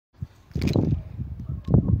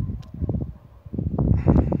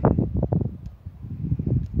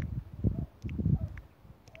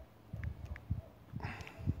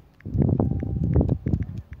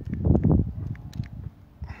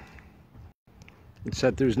It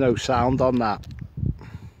said there was no sound on that.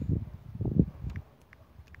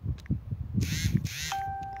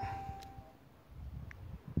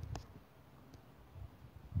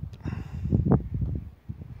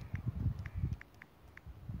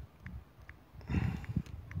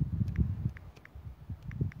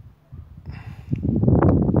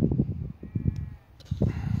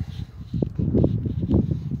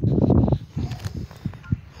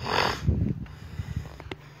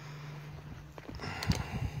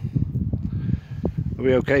 Are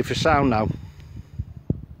we okay for sound now?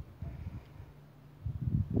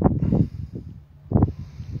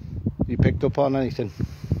 You picked up on anything?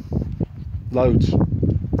 Loads?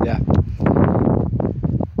 Yeah.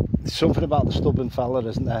 There's something about the stubborn fella,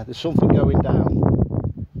 isn't there? There's something going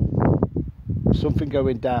down. There's something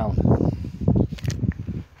going down.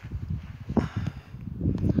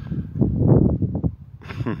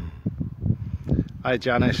 Hi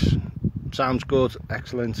Janice. Sounds good.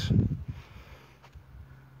 Excellent.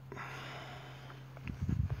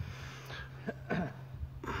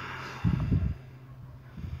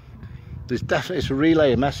 There's definitely, it's a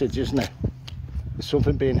relay message, isn't it? There's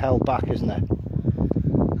something being held back, isn't there?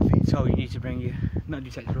 I think so. You need to bring your metal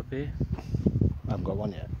detector up here. I haven't got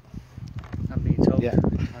one yet. I'm being told. Yeah.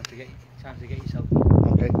 Time to get yourself.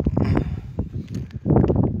 Okay.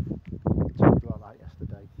 Talked about that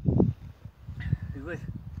yesterday. Who with?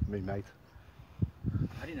 Me mate.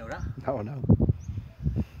 I didn't know that. No, I know.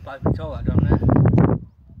 But I've been told that down there.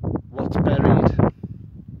 What's buried?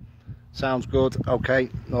 Sounds good. Okay.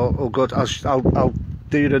 All good. I'll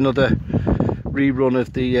do another rerun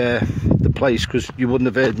of the place, because you wouldn't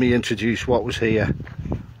have heard me introduce what was here.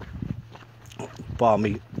 Bar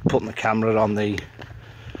me putting the camera on the.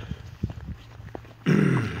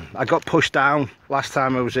 I got pushed down last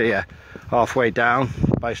time I was here, halfway down,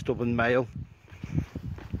 by a stubborn male.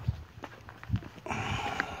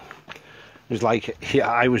 It was like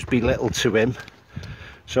I was belittled to him.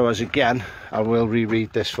 So as again, I will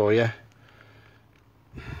reread this for you.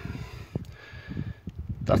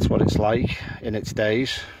 That's what it's like in its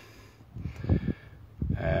days.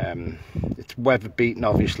 It's weather beaten,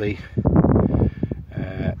 obviously.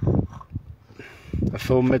 A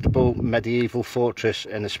formidable medieval fortress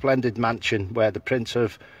in a splendid mansion where the Prince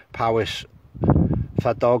of Powys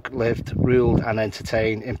Fadog lived, ruled and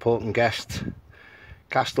entertained important guests.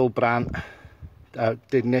 Casrel Bran,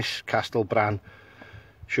 Dignish Casrel Bran.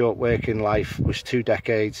 Short working life was 2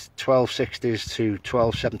 decades, 1260s to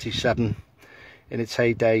 1277. In its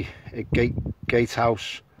heyday, a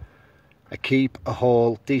gatehouse, a keep, a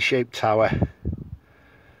hall, D-shaped tower,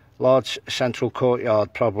 large central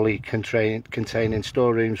courtyard probably containing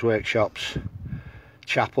storerooms, workshops,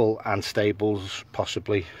 chapel and stables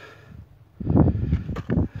possibly.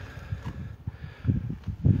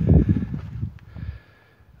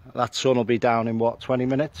 That sun will be down in what, 20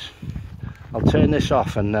 minutes? I'll turn this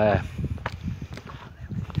off and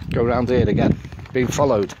go round here again. Being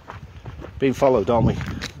followed, aren't we?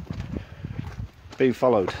 Being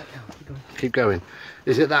followed. Keep going.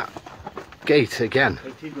 Is it that gate again?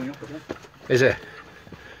 Is it?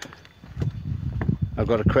 I've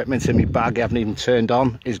got equipment in my bag I haven't even turned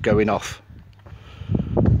on. Is going off.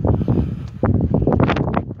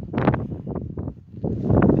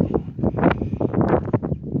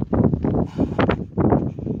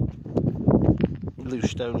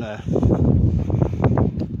 Loose stone there.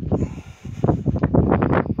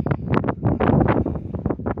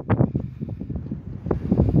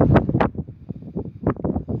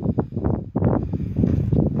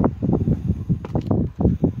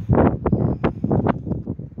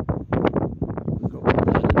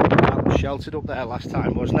 Sheltered up there last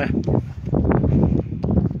time, wasn't it?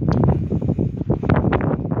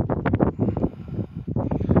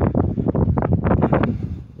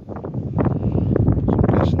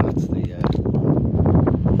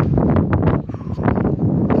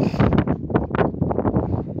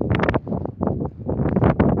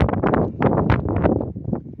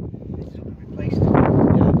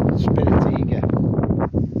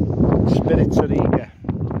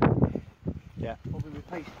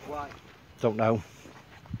 Don't know.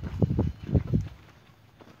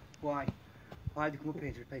 Why? Why did you come up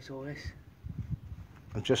here to replace all this?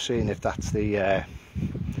 I'm just seeing if that's the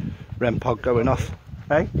REM pod going off.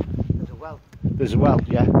 Hey? There's a well. There's a well,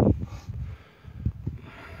 yeah.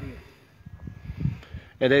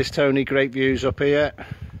 It is, Tony. Great views up here.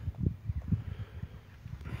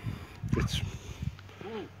 It's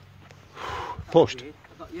pushed.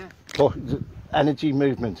 Yeah. Energy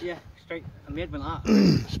movement. Yeah, straight. And my head went like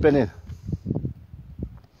that. Spinning.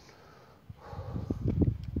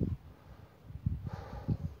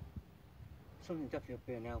 Something definitely up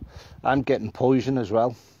here now. I'm getting poison as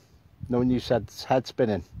well. You know when you said head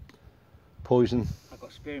spinning? Poison. I've got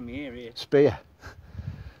a spear in my ear here. Spear.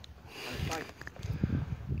 And a fight.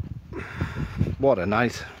 What a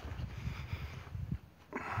night.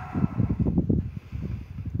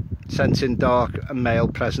 Sensing dark and male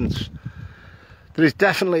presence. There is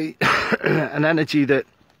definitely an energy that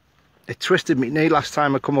it twisted me knee last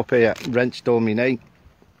time I come up here, wrenched all my knee.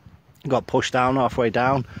 Got pushed down halfway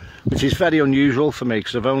down, which is very unusual for me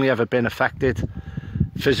because I've only ever been affected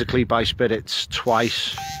physically by spirits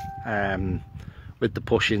twice with the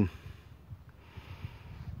pushing.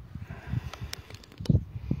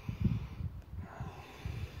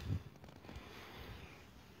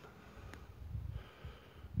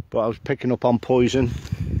 But I was picking up on poison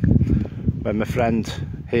when my friend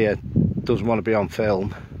here doesn't want to be on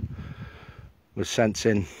film, was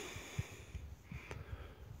sensing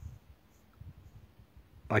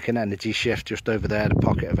like an energy shift just over there, the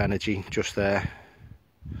pocket of energy just there.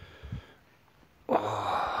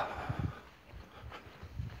 Oh.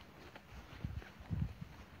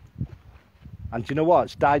 And do you know what?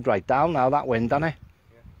 It's died right down now, that wind, hasn't it?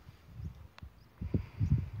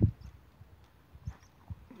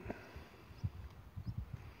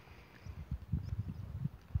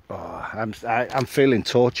 I'm feeling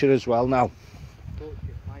torture as well now.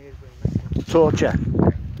 Torture.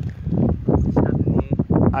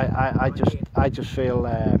 I just feel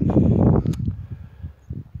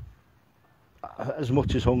as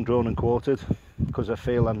much as hung, drawn and quartered because I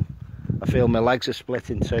feel my legs are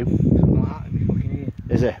split in two. Something like that in my fucking ear.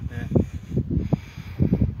 Is it? Yeah.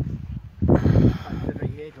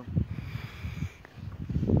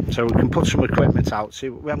 So we can put some equipment out. See,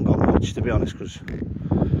 we haven't got much to be honest because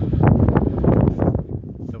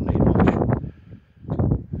don't need much.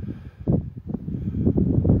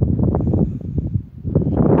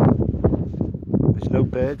 There's no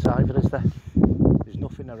birds either, is there? There's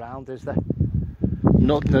nothing around, is there?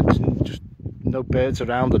 Just no birds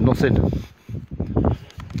around and nothing.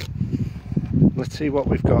 Let's see what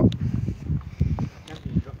we've got.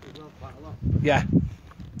 Yeah.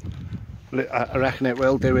 I reckon it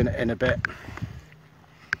will do in a bit.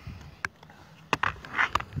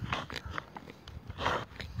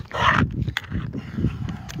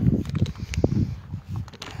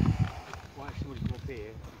 Why somebody come up here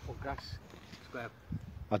and put grass square?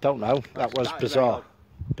 I don't know. That was bizarre.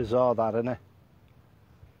 Bizarre, that, isn't it?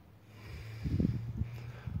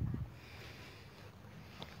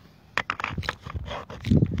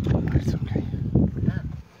 Right, okay.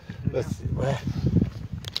 Let's see where.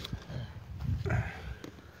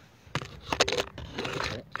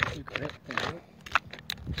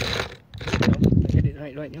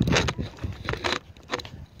 Right, you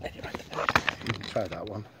can try that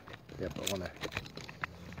one. Yeah, but I want to.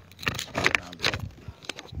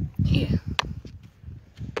 Yeah.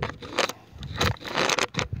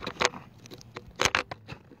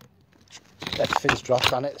 Everything's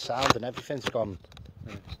dropped on it, sound and everything's gone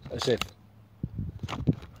as if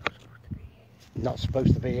not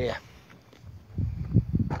supposed to be here.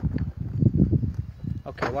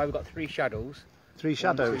 Okay, well we've got three shadows. Three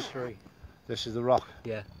shadows? 1, 2, 3. This is the rock?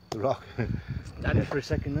 Yeah. The rock? Stand it for a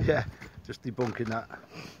second then. Yeah, just debunking that.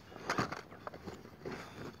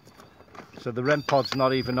 So the REM pod's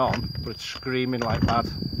not even on, but it's screaming like mad.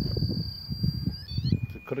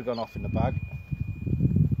 It could have gone off in the bag.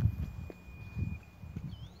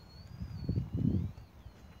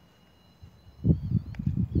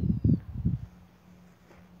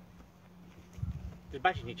 The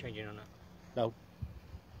battery need changing on that? No.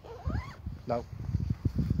 No.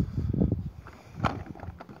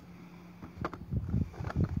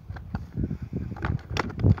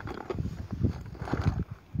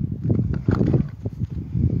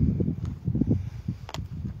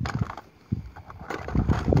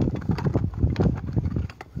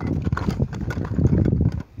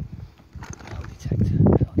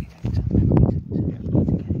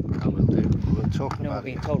 Talking no, about we're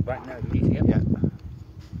being told right now we need to get yeah.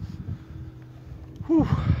 Whew.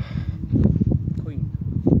 Queen.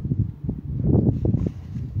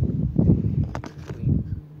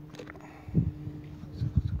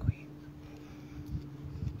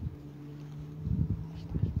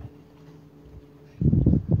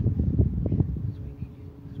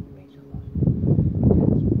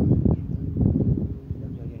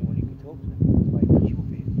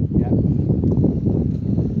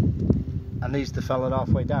 And he's the fella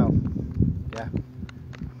halfway down. Yeah.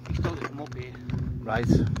 He's told to come up here. Right.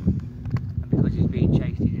 And because he's being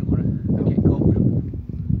chased, he didn't want to get caught with him.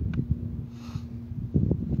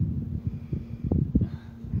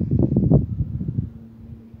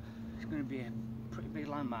 He's going going to be a pretty big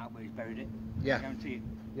landmark where he's buried it. Yeah. I guarantee it.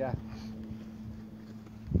 Yeah.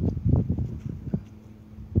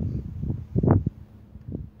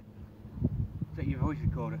 Is that your voice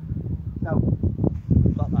recorder? No.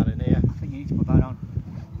 Got that in here. I think you need to put that on.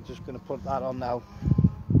 I'm just going to put that on now.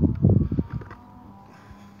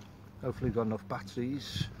 Hopefully got enough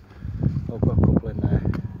batteries. I've got a couple in there.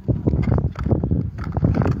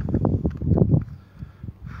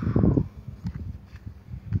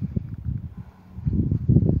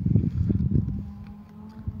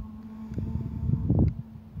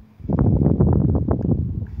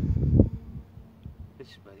 This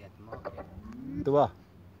is where they had the market. The what?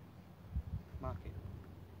 Market.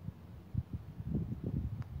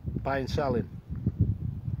 Buying, selling.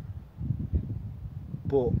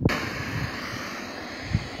 But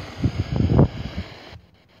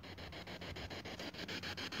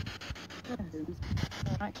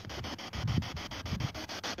Right.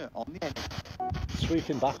 On the end.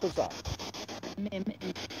 sweeping backwards that. Mim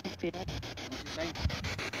is What's it saying?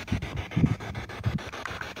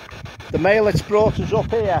 The mail that's brought us up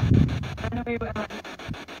here. I know you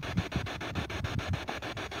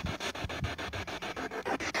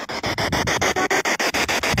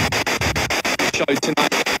show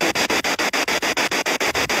tonight.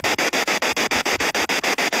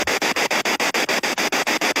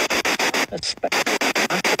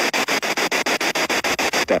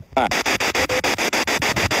 Step back.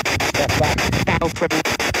 Step back. Now from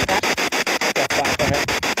Step back ahead.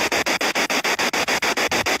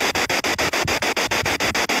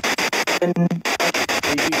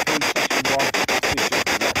 EDP session 1.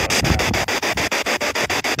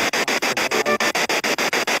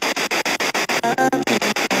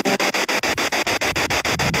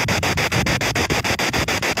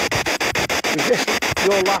 Is this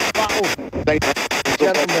your last battle,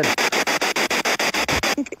 gentlemen?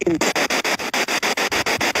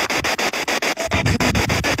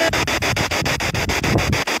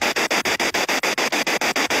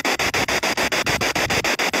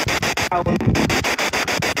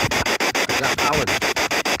 Is that Alan?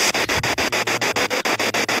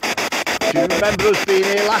 Do you remember us being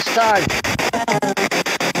here last time?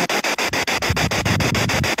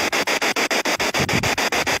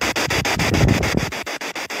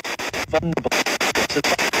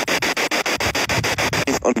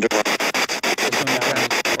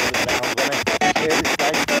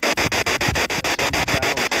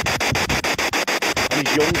 And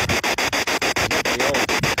he's young. He's not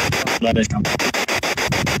old. Let it come.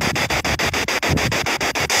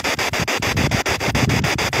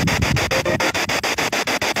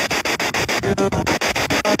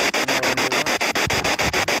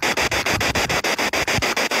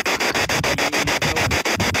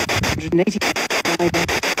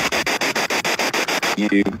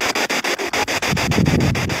 You. Go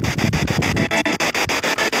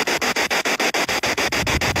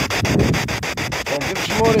on, give us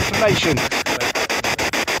some more information.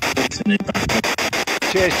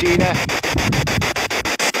 Cheers, Gina.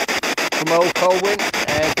 From Old Colwyn,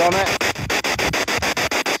 Donna.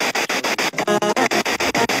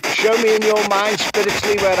 Show me in your mind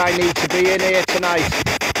spiritually where I need to be in here tonight.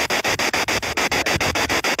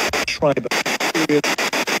 Try, but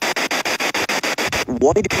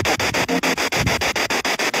why did you...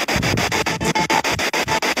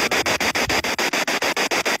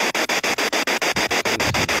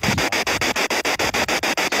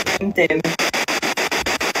 Dim.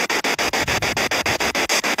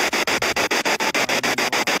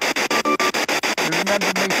 You remember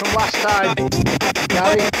me from last time,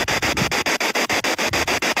 Gary?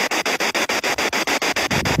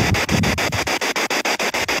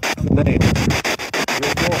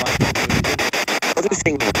 What do you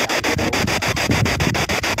think?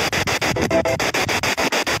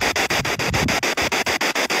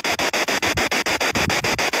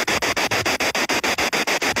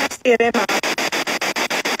 Do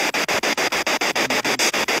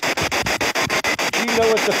you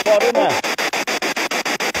know as a foreigner?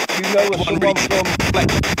 Do you know as someone from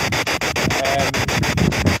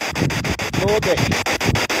Nordic?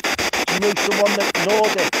 Do you know someone that's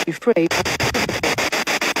Nordic? You're free.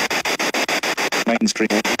 Mainstream.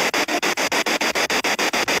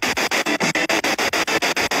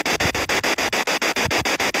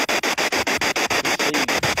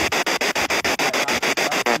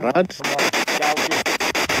 Right.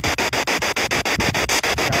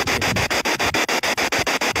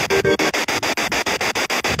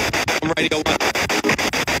 On Radio 1.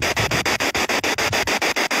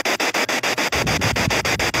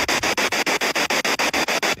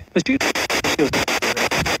 Must you?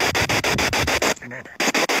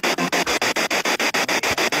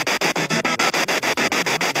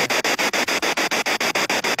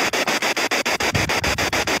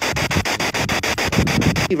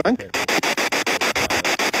 rank.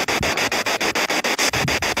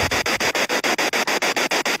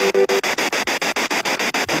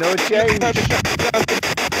 No change.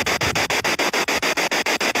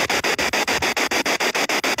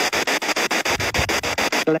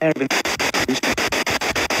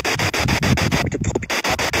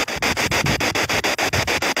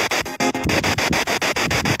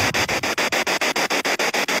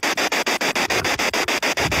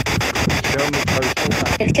 Show me postal.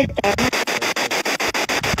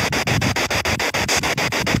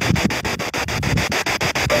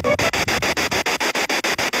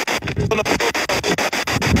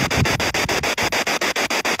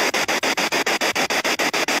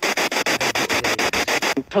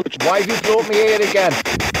 Why have you brought me here again?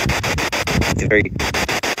 Very.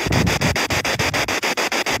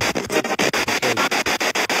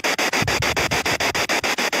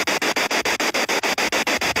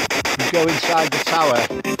 You go inside the tower.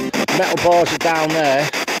 Metal bars are down there.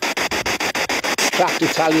 Trapped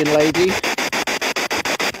Italian lady.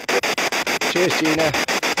 Cheers, Gina.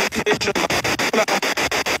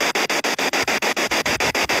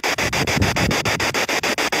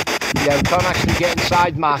 Yeah, we can't actually get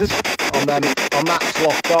inside, Matt. On that's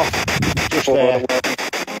locked off. Just there.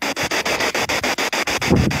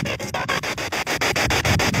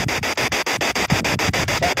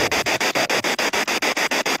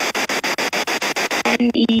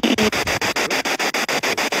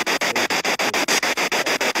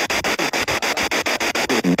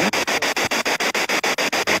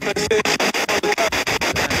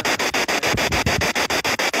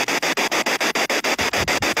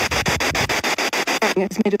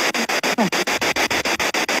 It's made of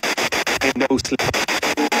No sleep.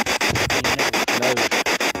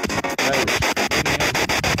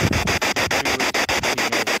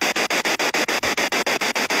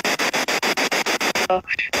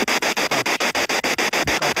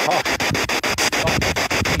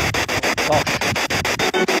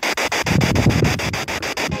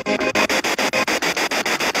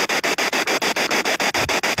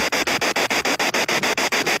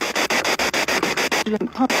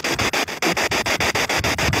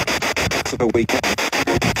 That's a weekend.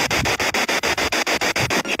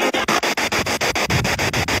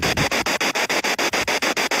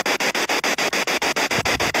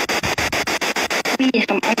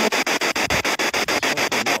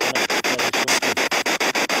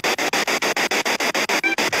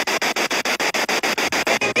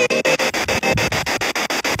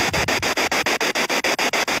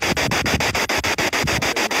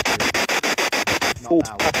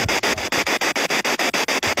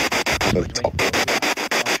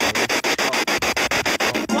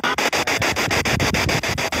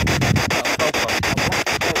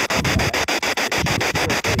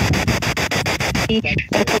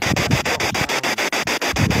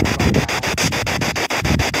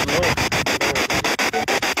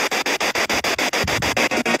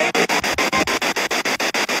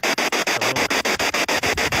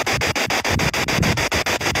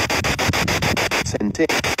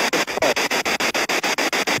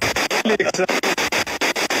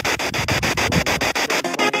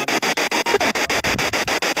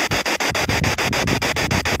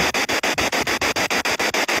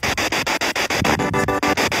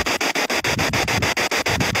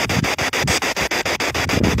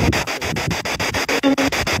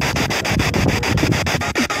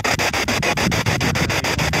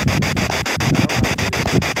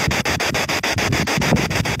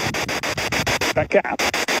 Back out.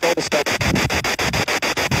 All stop.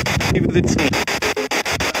 Give it the team.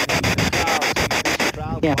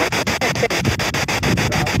 yeah.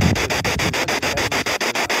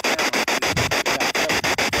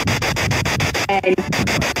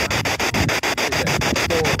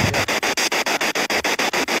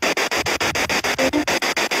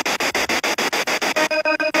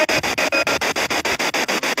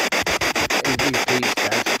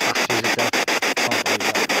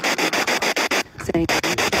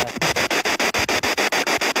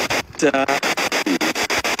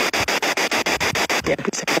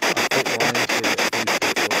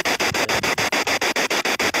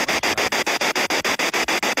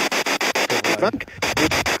 Frank?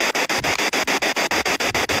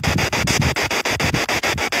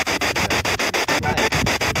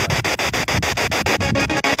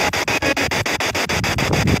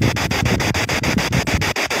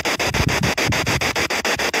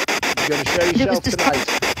 You're going to show yourself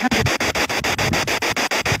tonight.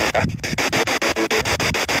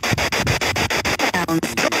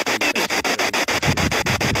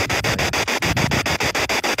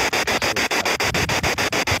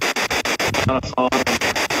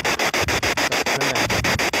 Oh.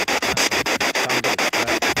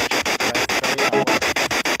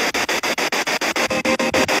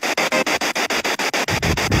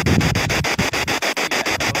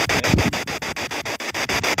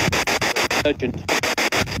 urgent.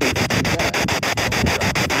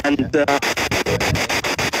 And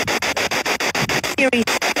series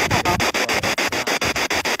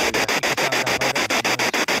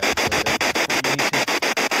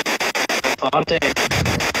aren't it?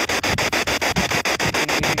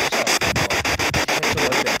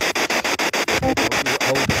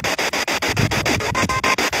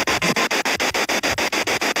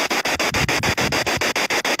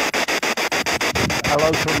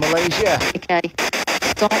 Hello from Malaysia. Okay.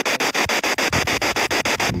 Stop.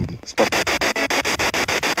 Stop.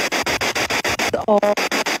 Or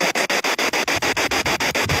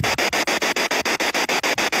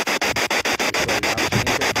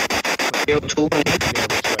You're too late.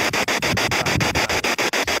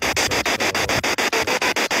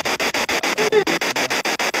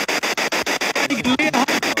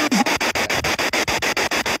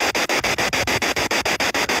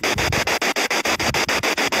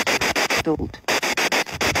 don't.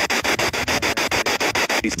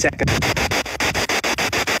 Second.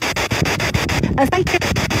 Thank you.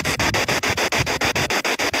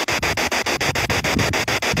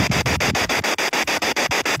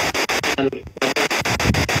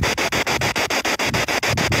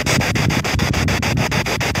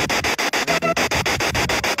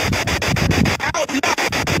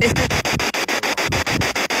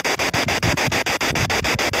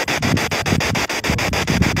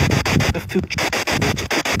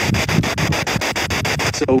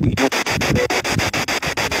 So you know,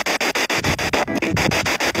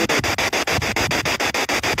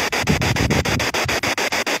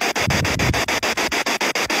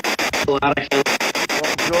 a lot of help. What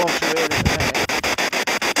I'm drawn to here at the minute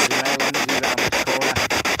is the male energy around this corner.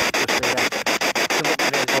 Just here. To look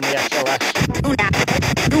at it on the SLS.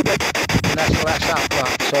 An SLS half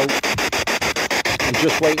flat, so I'm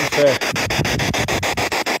just waiting for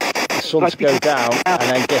the sun to go down and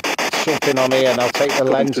then get something on here, and I'll take the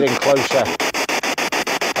lens in closer.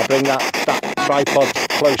 I'll bring that tripod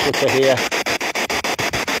closer to here.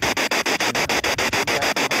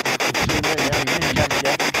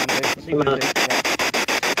 Zoom in on that.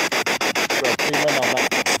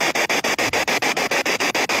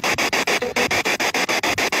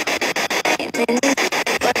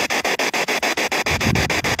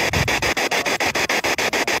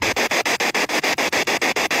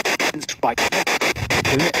 Right.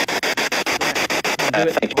 Do it.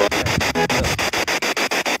 Thank you.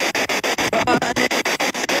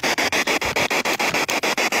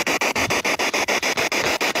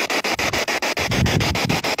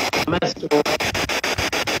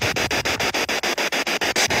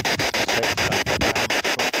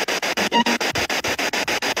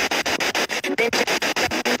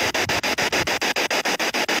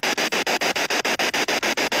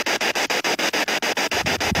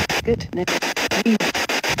 Good.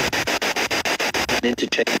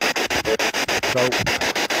 Interchange. So,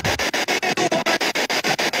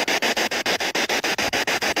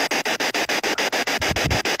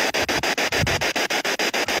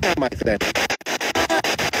 My friend.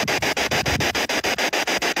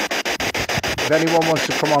 if anyone wants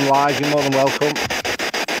to come on live, you're more than welcome.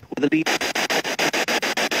 With the lead.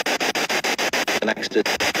 An accident.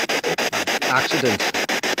 Accident.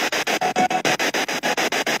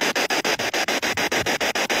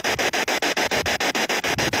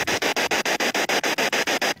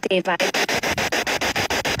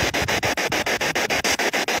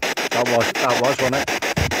 That was, wasn't it?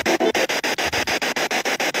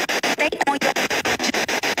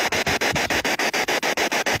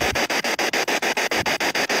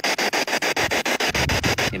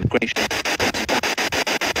 Immigration.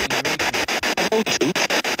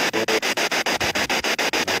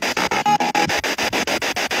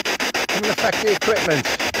 It will affect the equipment.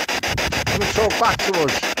 It will talk back to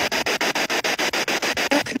us.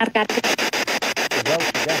 Well,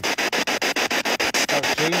 again.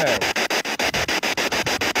 That's Gmail.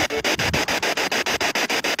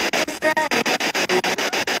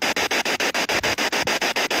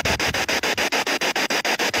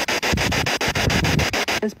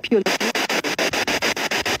 It's purely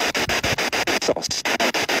Sauce.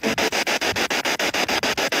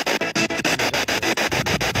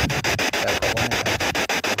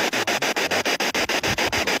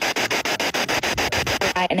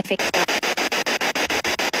 right and if it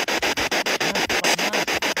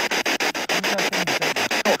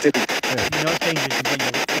No changes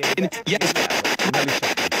in the Yes.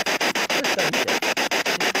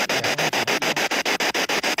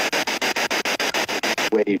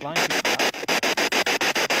 Wave.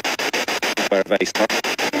 Very, very smart.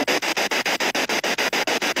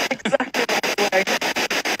 exactly right way.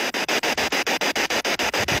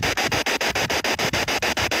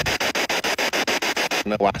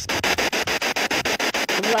 West.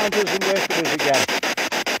 Come round us and work with us again.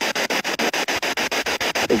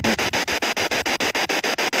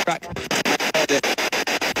 Right.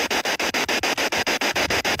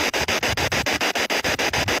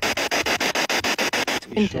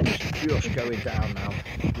 The sun's just going down now.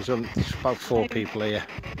 There's about 4 people here.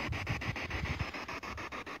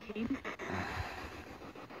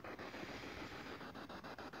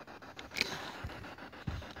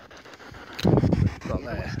 Got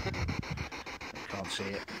there. Can't see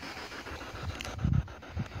it.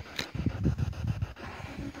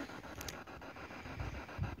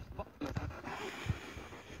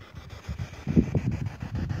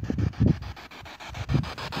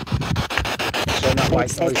 Turn that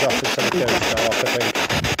white noise off until it goes off, I think.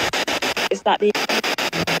 Is that the...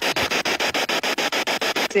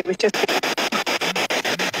 It was just...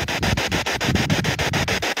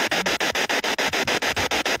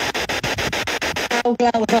 Oh,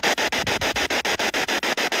 wow.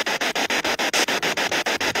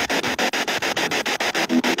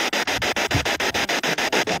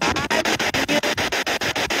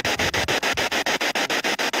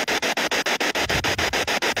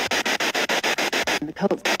 The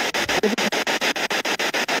coat.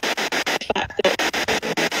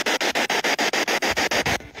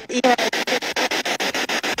 Yeah.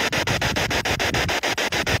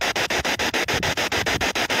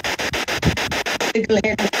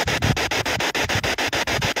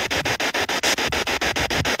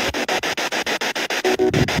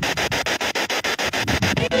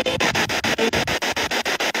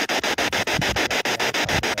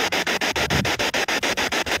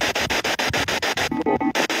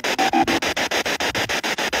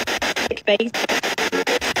 Face.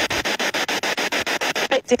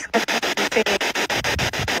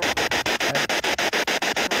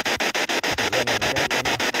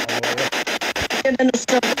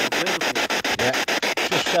 Yeah,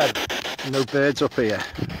 just said no birds up here.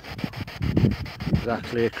 There's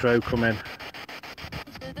actually a crow coming.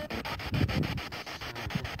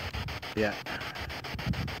 Yeah.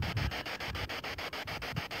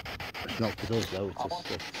 It's not to us though, it's what's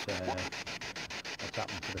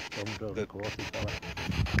happened to the thunder over the quarter fella.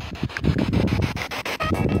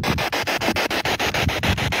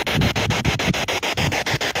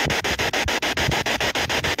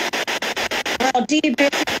 Oh, dear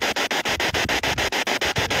bit.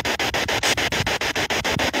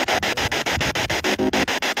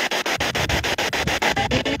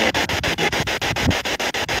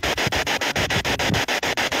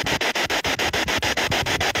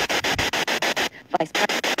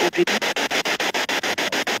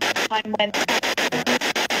 Time when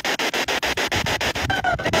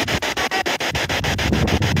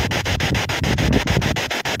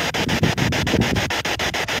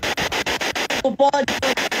oh boy.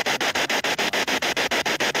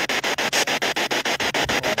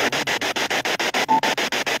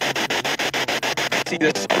 See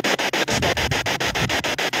this?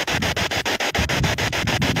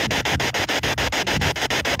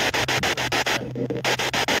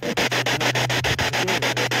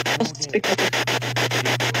 Because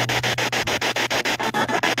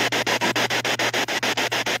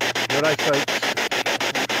You're right, folks.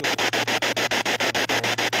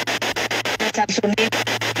 that's absolutely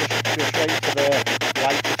Just wait for the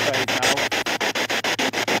light to fade now.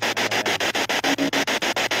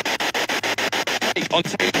 On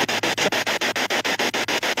tape.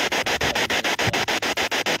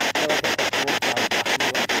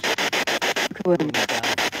 cool.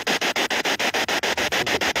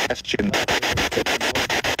 Question.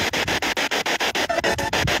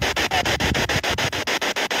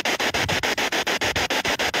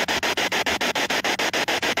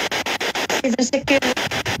 Is a secure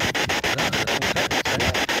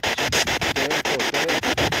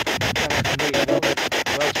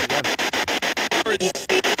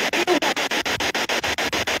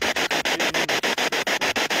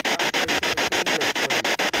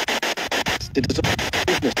Did this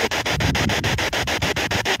business.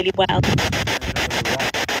 really well.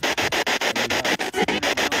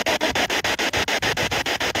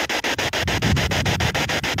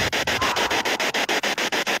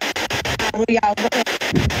 We are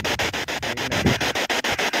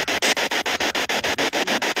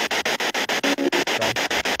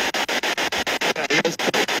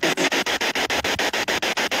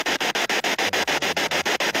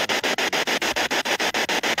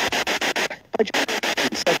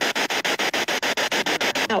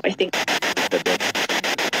now I think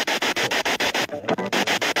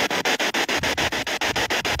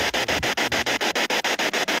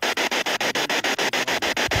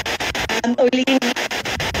Oiling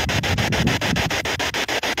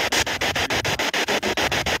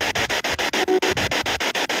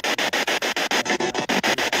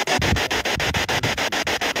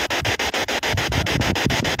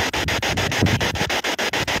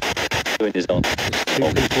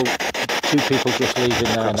two people just leaving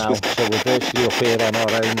there now, so we're virtually up here on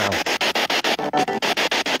our own now.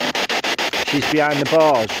 She's behind the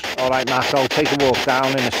bars. Alright Matt, I'll take a walk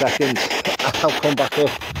down in a second. I'll come back up.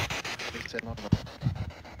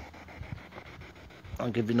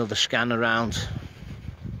 I'll give you another scan around.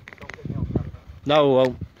 No, I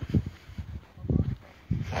won't.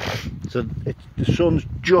 So the sun's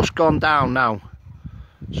just gone down now,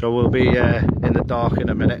 so we'll be in the dark in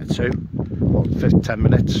a minute or two, what, 10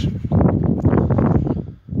 minutes.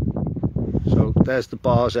 So there's the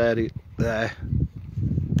bars area there,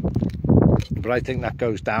 but I think that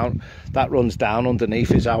goes down, that runs down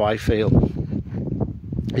underneath is how I feel.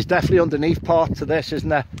 There's definitely underneath part to this, isn't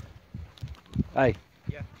there? Hey?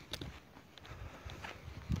 Yeah.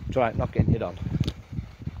 It's alright, not getting it on.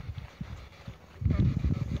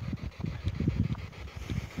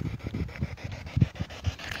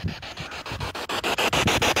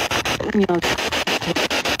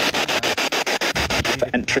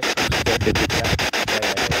 Entry.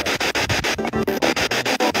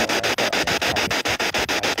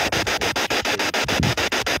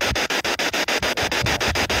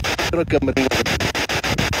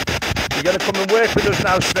 You're going to come and work with us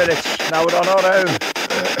now, spirits. Now we're on our own.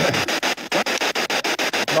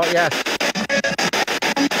 Not yet.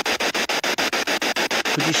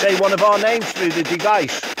 Could you say one of our names through the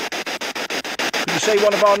device? Could you say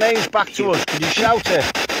one of our names back to us? Could you shout it?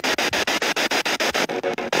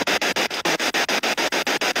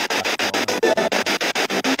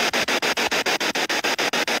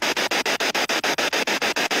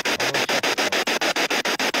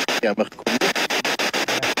 Ja, maar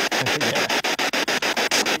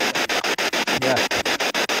Yeah.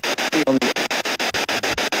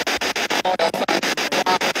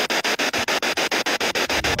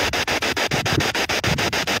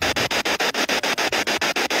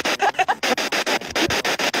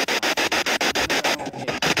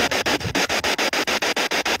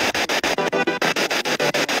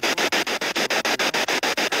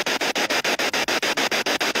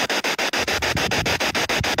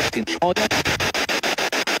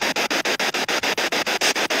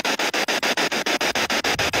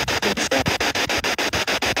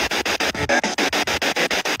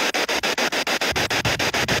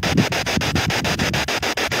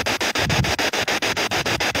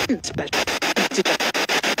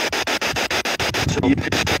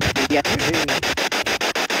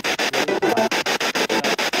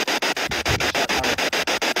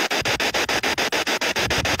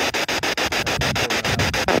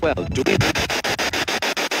 well, do it.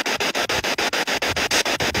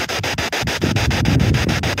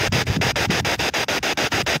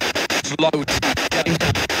 Slow time.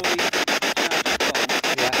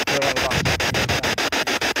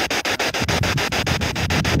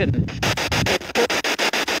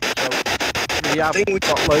 We have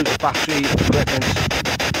got loads of battery equipment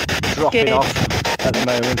dropping off at the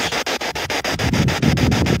moment.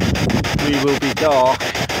 We will be dark,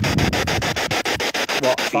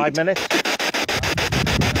 what, 5 minutes?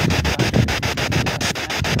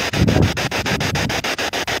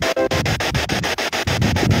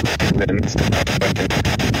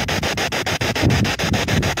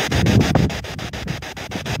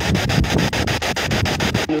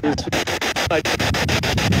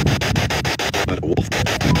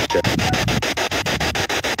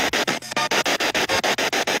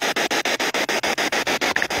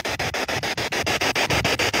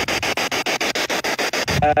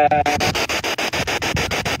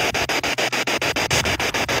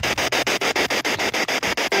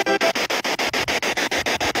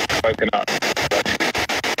 Woken up.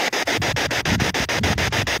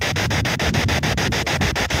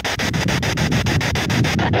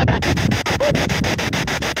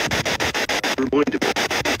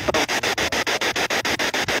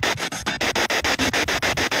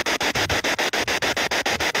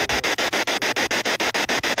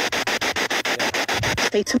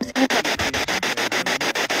 Say something.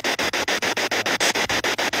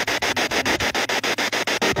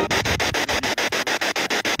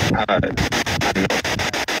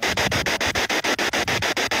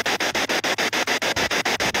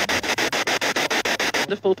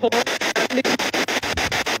 The full port.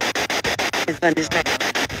 His band is next.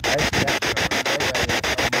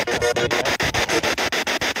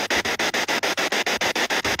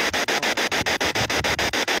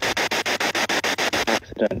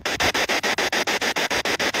 Accident.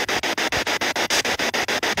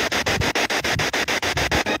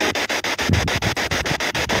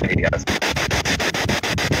 Yes.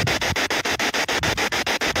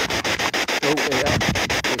 Oh, yeah.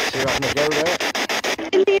 Let's see what I'm going to go there.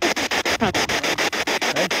 In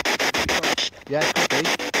the Yeah, could be.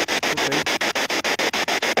 Could be.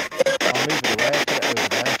 I'll move it away, put it over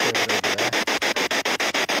there, further over there.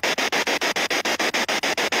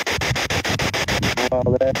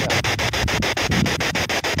 Oh, there.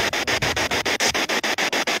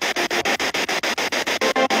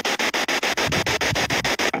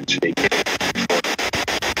 Actually.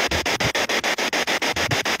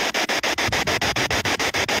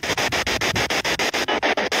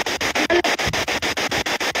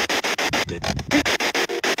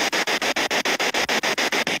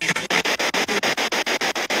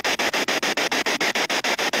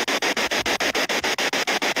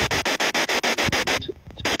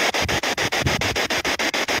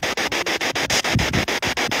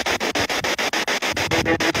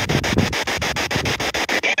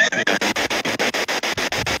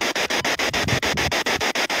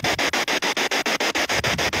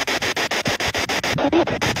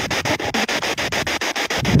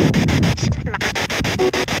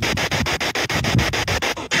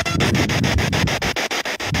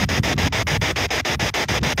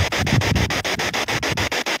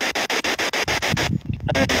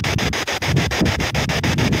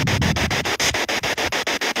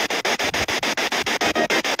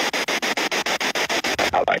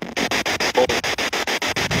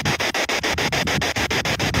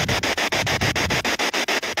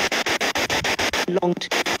 Long to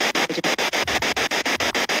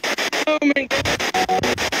Oh my God.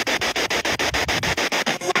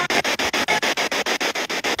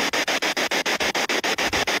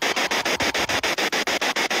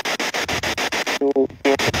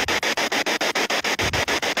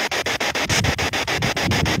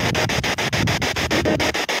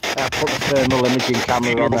 I'll put the thermal imaging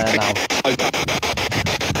camera on there now.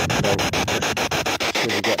 So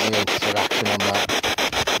we get any interaction on that.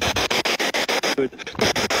 Good.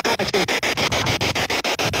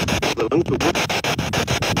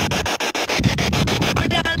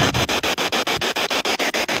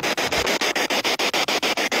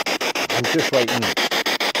 I'm just waiting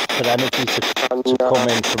for energy to come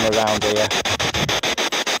in from around here.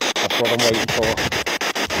 That's what I'm waiting for.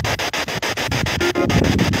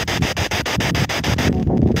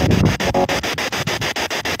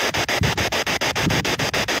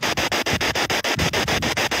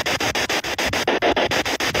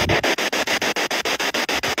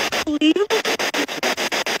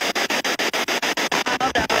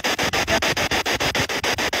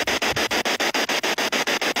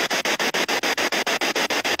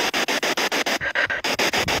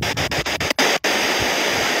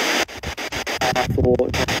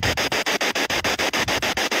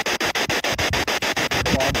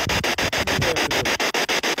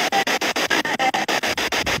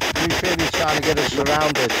 You feel he's trying to get us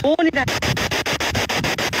surrounded?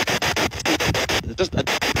 Just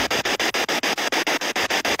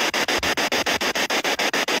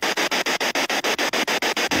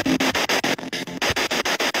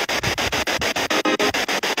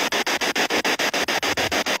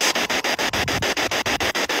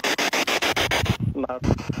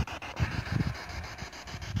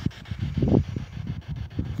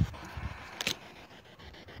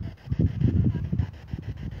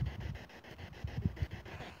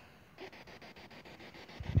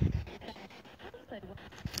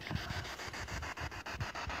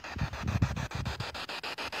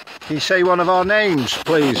Can you say one of our names,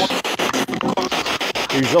 please?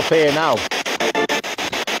 Who's up here now?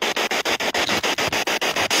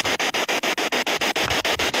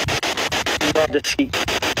 the sheep.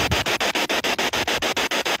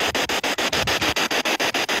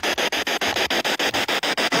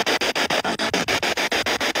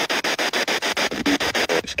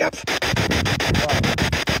 Scav.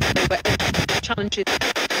 challenges.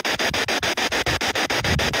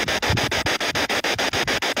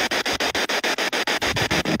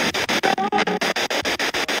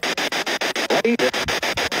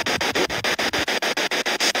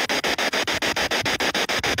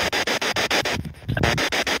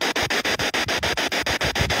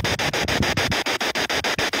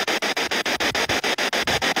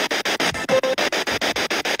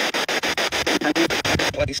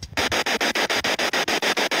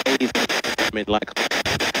 Like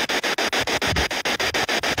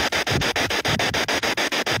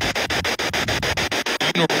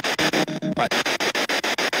right.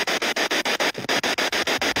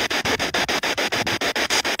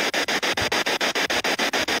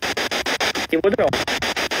 You would know.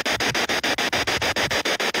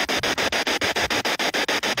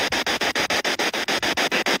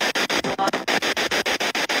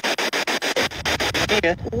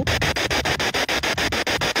 Here.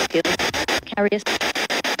 Carriers.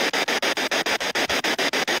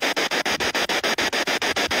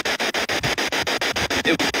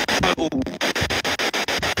 You. Come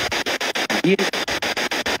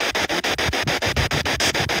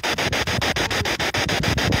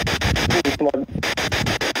on.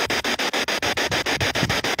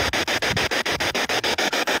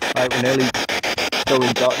 Right, we're nearly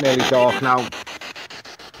going dark, nearly dark now.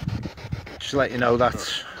 Just to let you know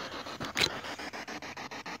that's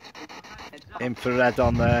infrared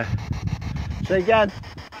on there. Say again.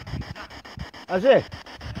 Has it?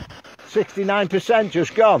 69%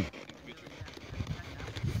 just gone.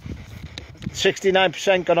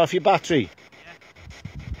 69% gone off your battery.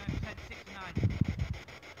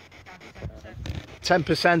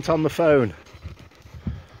 10% on the phone.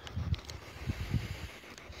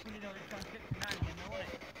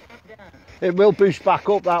 It will boost back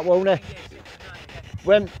up, that, won't it?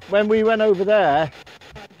 When we went over there,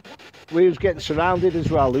 we was getting surrounded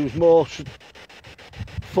as well. There was more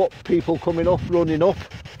foot people coming up, running up.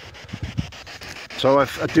 So I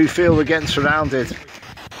do feel we're getting surrounded.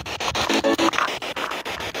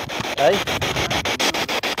 Hey?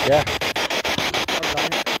 Yeah.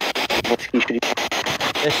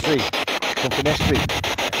 History. Something history.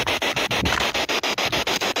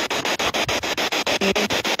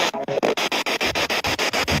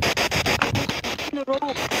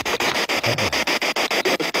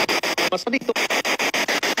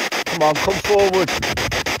 Come on, come forward.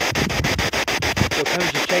 Your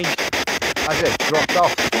tones have changed. Has it? Dropped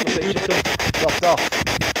off. Dropped off.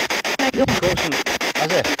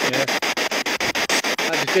 Has it? Yeah.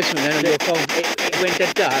 That was this one then on your phone. It went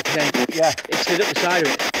dead dark, then Yeah. it slid up the side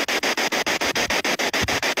of it.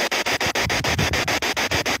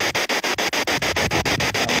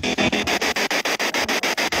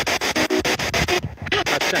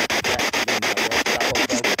 That's it.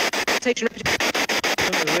 Takes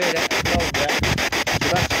Something weird, eh? So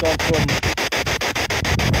that's gone from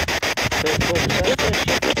 34%.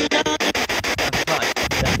 That's fine.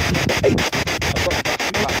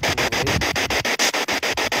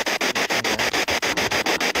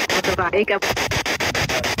 I've got the battery back.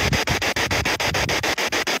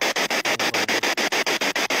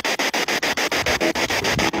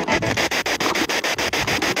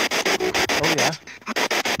 Oh yeah.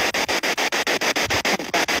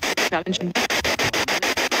 challenging.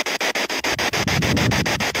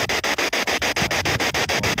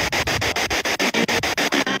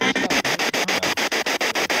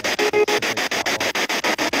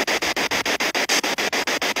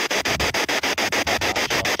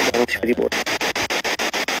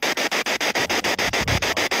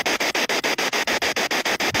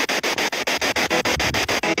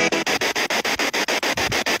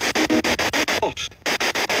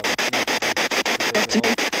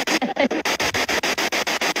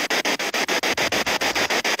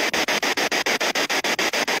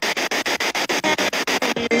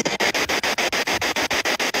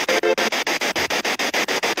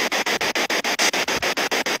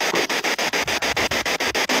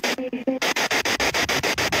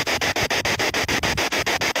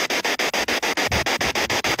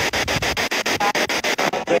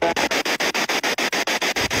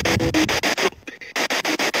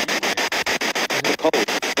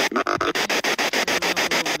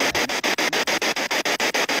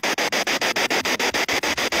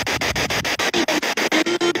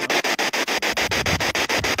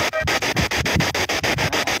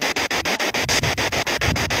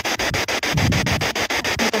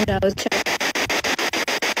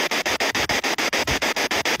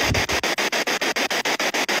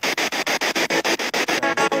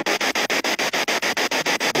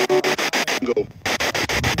 Go.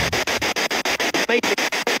 Make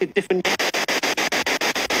it different.